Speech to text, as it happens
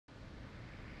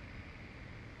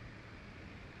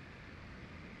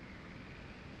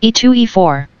e2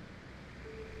 e4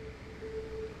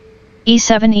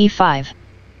 e7 e5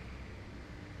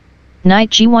 knight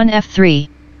g1 f3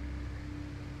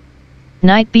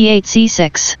 knight b8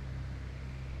 c6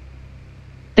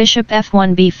 bishop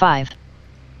f1 b5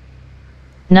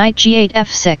 knight g8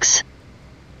 f6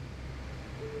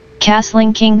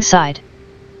 castling king side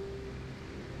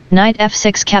knight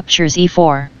f6 captures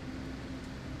e4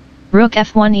 rook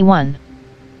f1 e1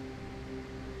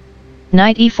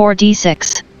 knight e4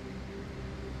 d6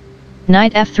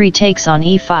 knight f3 takes on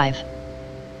e5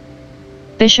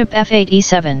 bishop f8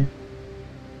 e7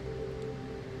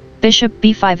 bishop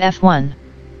b5 f1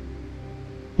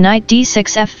 knight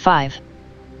d6 f5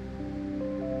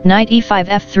 knight e5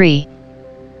 f3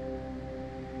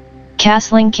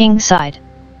 castling king side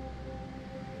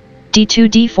d2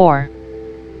 d4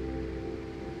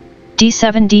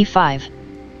 d7 d5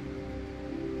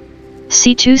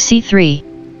 c2 c3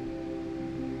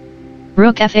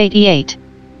 rook f8 e8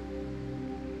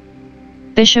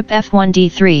 bishop f1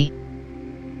 d3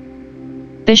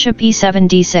 bishop e7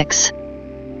 d6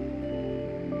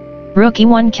 rook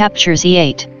e1 captures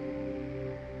e8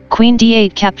 queen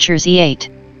d8 captures e8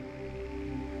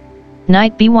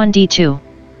 knight b1 d2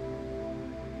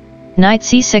 knight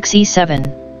c6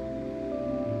 e7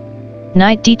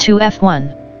 knight d2 f1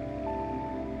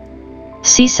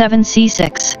 c7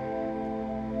 c6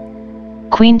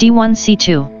 queen d1 c2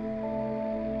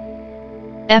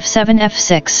 f7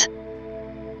 f6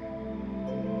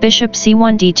 bishop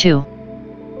c1 d2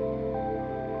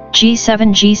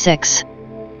 g7 g6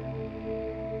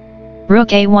 rook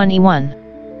a1 e1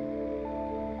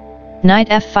 knight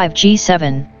f5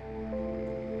 g7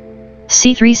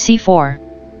 c3 c4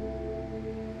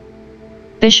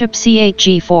 bishop c8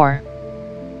 g4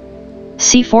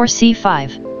 c4 c5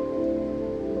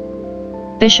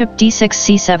 bishop d6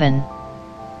 c7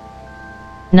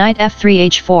 knight f3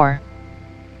 h4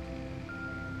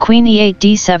 queen e8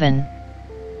 d7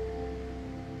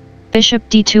 bishop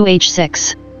d2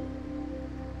 h6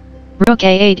 rook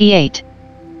a8 e8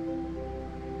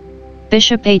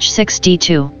 bishop h6 d2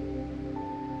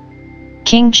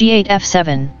 king g8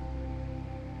 f7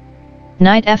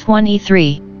 knight f1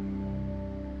 e3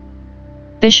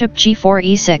 bishop g4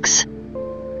 e6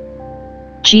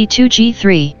 g2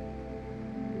 g3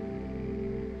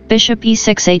 bishop e6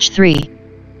 h3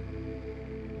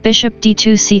 bishop d2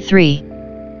 c3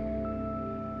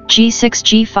 g6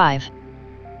 g5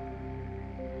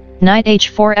 knight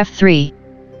h4 f3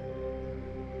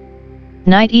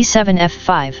 knight e7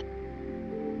 f5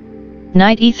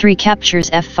 knight e3 captures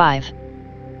f5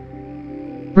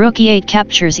 rook e8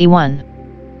 captures e1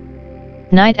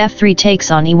 knight f3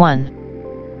 takes on e1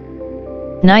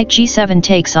 knight g7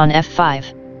 takes on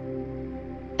f5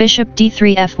 bishop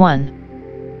d3 f1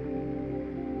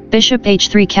 bishop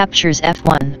h3 captures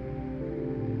f1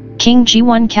 king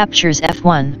g1 captures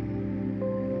f1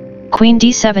 queen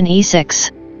d7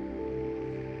 e6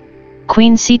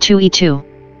 queen c2 e2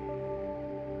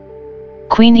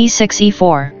 queen e6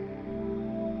 e4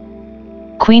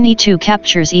 queen e2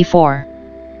 captures e4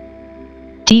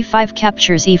 d5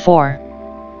 captures e4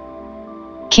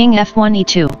 king f1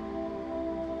 e2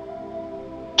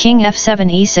 king f7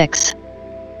 e6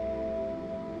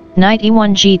 knight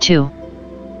e1 g2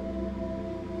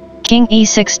 king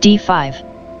e6 d5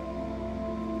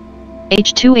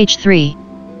 h2 h3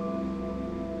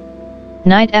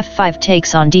 knight f5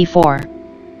 takes on d4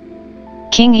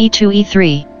 king e2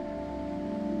 e3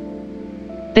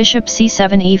 bishop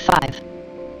c7 e5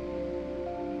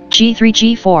 g3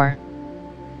 g4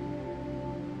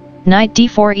 knight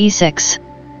d4 e6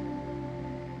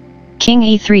 king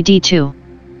e3 d2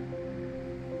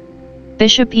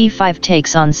 bishop e5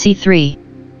 takes on c3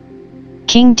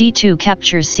 king d2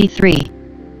 captures c3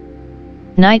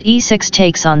 knight e6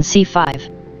 takes on c5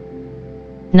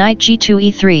 knight g2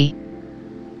 e3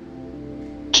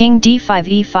 king d5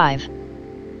 e5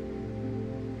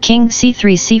 king c3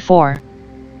 c4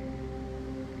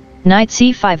 knight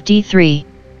c5 d3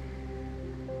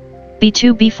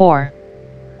 b2 b4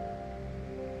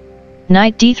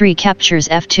 knight d3 captures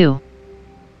f2